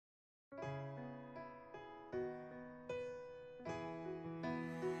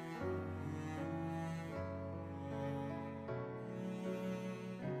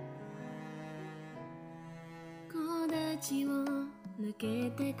立を抜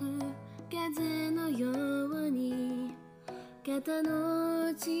けてく風のように肩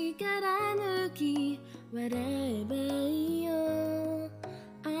の力抜き笑えばいいよ。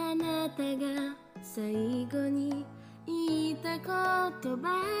あなたが最後に言った言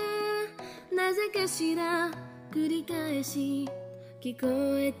葉、なぜかしら繰り返し聞こ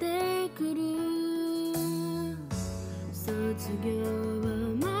えてくる。卒業を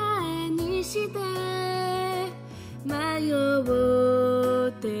前にして迷っ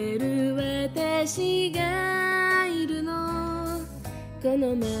てる私がいるの。こ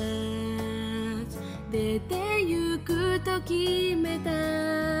の街出て行くと決めた、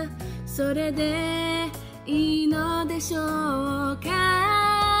それでいいのでしょう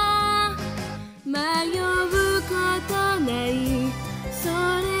か。迷うことない、そ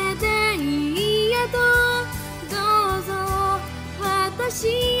れでいいやとどうぞ私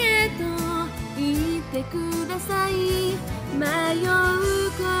へと言ってください。迷う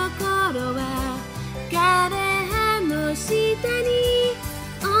心は枯葉の下に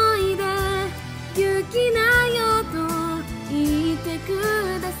おいで行きなよと言ってく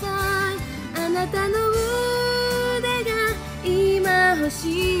ださい。あなたの腕が今欲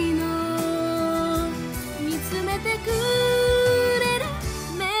しいの。見つめてくれる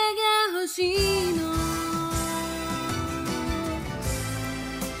目が欲しいの。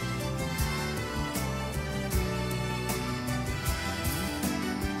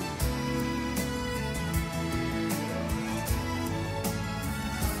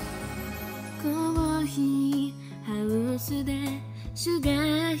コーヒーハウスでシュガ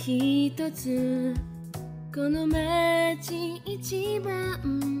ー一つ、この街一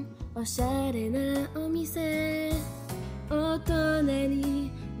番おしゃれなお店、大人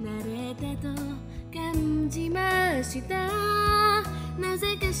になれたと感じました。な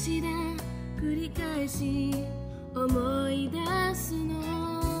ぜかしら繰り返し思い出すの。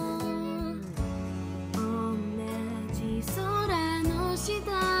同じ空の下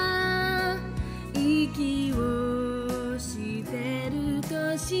息をしてると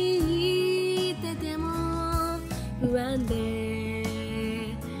知ってても不安で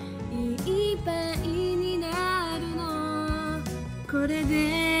いっぱいになるの。これ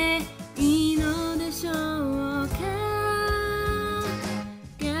でいいのでしょうか。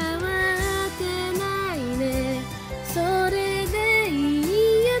変わってないね、それでいい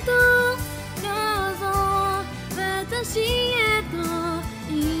やとどうぞ私へと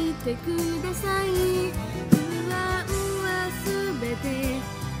言ってください。不安はすべて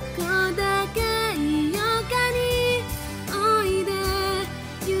小高い丘においで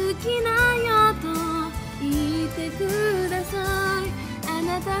行きなよと言ってください。あ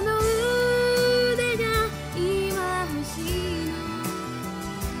なたの腕が今欲しいの。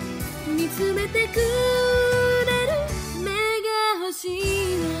見つめてくれる目が欲しい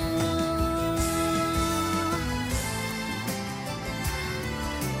の。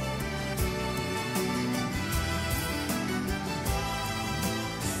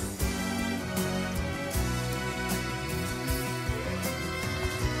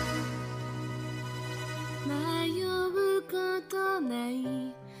迷うことない、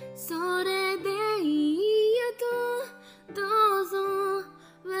それでいいやとどうぞ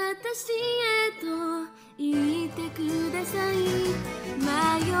私へと言ってください。迷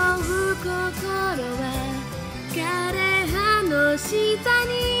う心は枯葉の下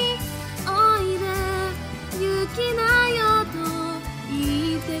においで行きなよと言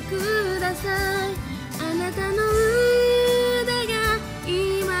ってください。あなたの腕が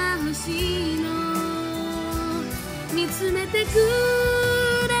今欲しいの。見つめてく